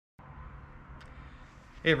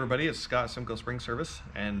Hey everybody, it's Scott, Simcoe Spring Service,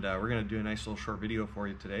 and we're going to do a nice little short video for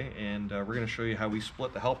you today, and we're going to show you how we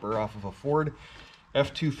split the helper off of a Ford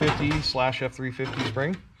F250/F350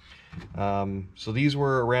 spring. So these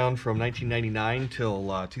were around from 1999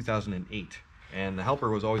 till 2008, and the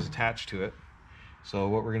helper was always attached to it. So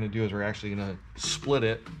what we're going to do is we're actually going to split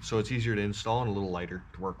it so it's easier to install and a little lighter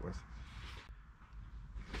to work with.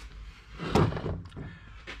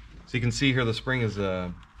 So you can see here the spring is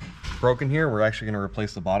broken here. We're actually going to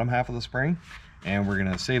replace the bottom half of the spring, and we're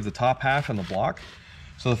going to save the top half in the block.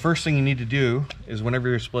 So the first thing you need to do is whenever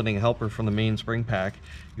you're splitting a helper from the main spring pack,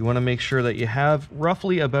 you want to make sure that you have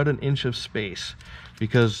roughly about an inch of space,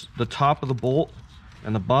 because the top of the bolt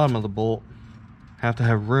and the bottom of the bolt have to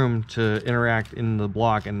have room to interact in the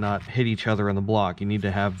block and not hit each other in the block. You need to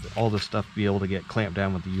have all this stuff be able to get clamped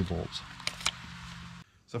down with the U-bolts.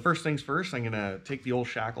 So first things first, I'm going to take the old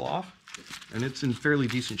shackle off, and it's in fairly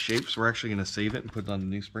decent shape, so we're actually going to save it and put it on the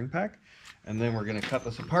new spring pack. And then we're going to cut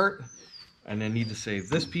this apart, and then need to save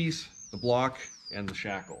this piece, the block, and the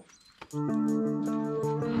shackle.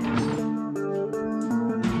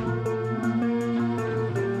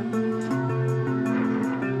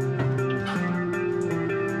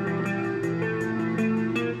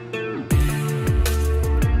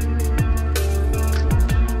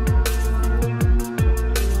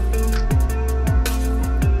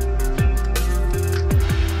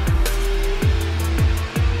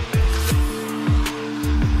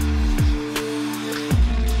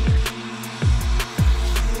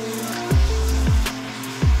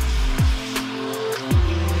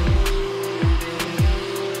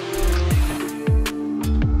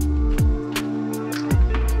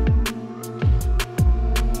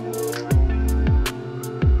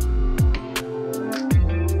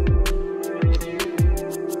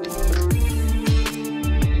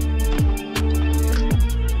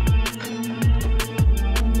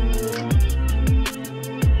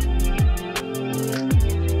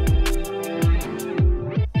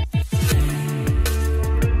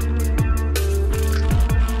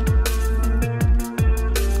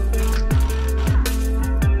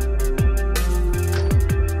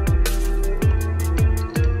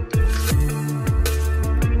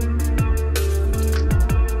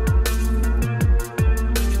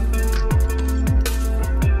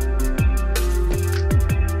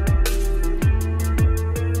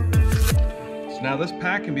 Now this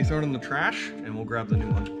pack can be thrown in the trash, and we'll grab the new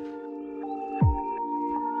one.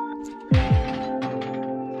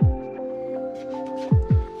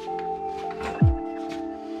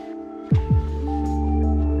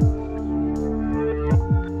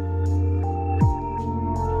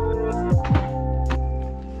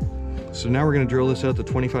 So now we're going to drill this out to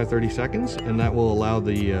 25-30 seconds, and that will allow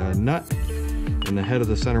the nut and the head of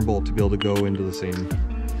the center bolt to be able to go into the same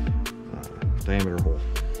diameter hole.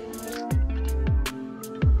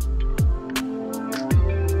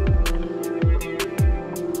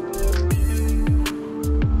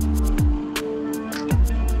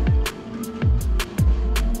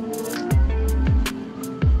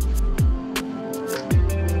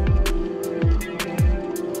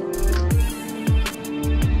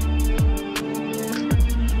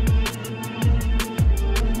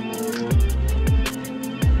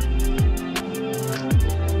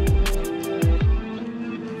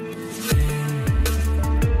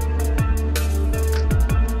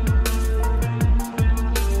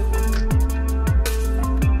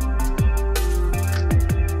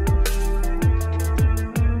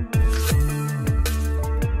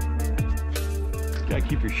 Gotta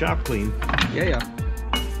keep your shop clean. Yeah.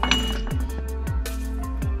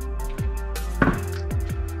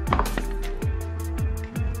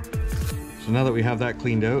 So now that we have that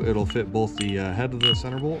cleaned out, it'll fit both the head of the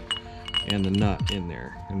center bolt and the nut in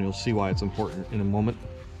there. And you'll see why it's important in a moment.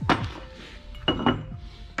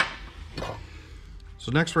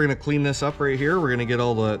 So next we're gonna clean this up right here. We're gonna get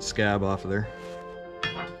all the scab off of there.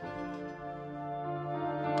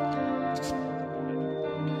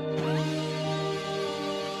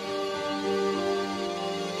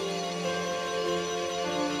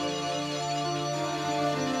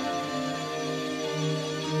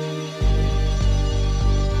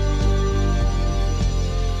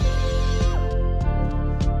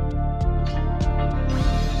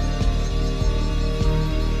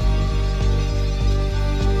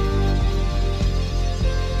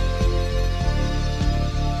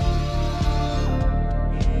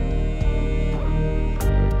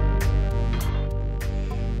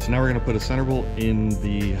 So now we're going to put a center bolt in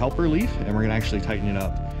the helper leaf, and we're going to actually tighten it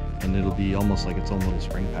up, and it'll be almost like its own little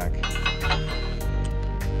spring pack.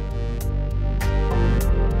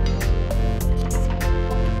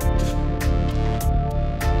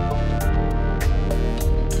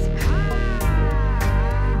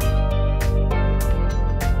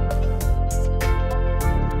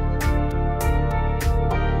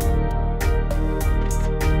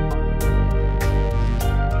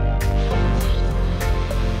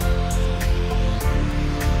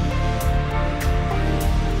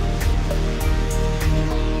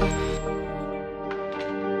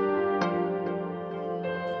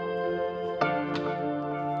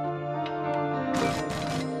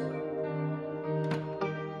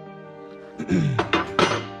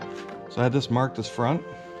 So I had this marked as front.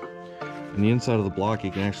 And the inside of the block,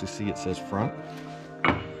 you can actually see it says front.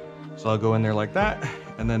 So I'll go in there like that,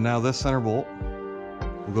 and then now this center bolt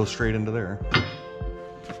will go straight into there.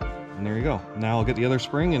 And there you go. Now I'll get the other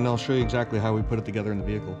spring and I'll show you exactly how we put it together in the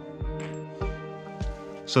vehicle.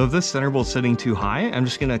 So if this center bolt's sitting too high, I'm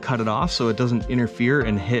just gonna cut it off so it doesn't interfere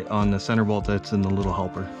and hit on the center bolt that's in the little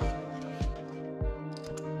helper.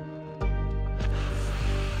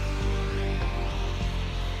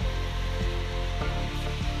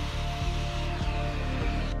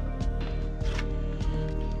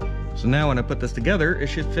 So now when I put this together, it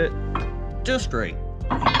should fit just right.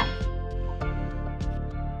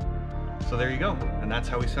 So there you go. And that's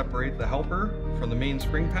how we separate the helper from the main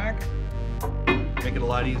spring pack. Make it a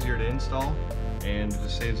lot easier to install, and it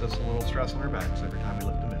just saves us a little stress on our backs every time we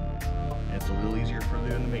lift them in. And it's a little easier for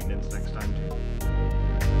doing the maintenance next time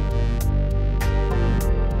too.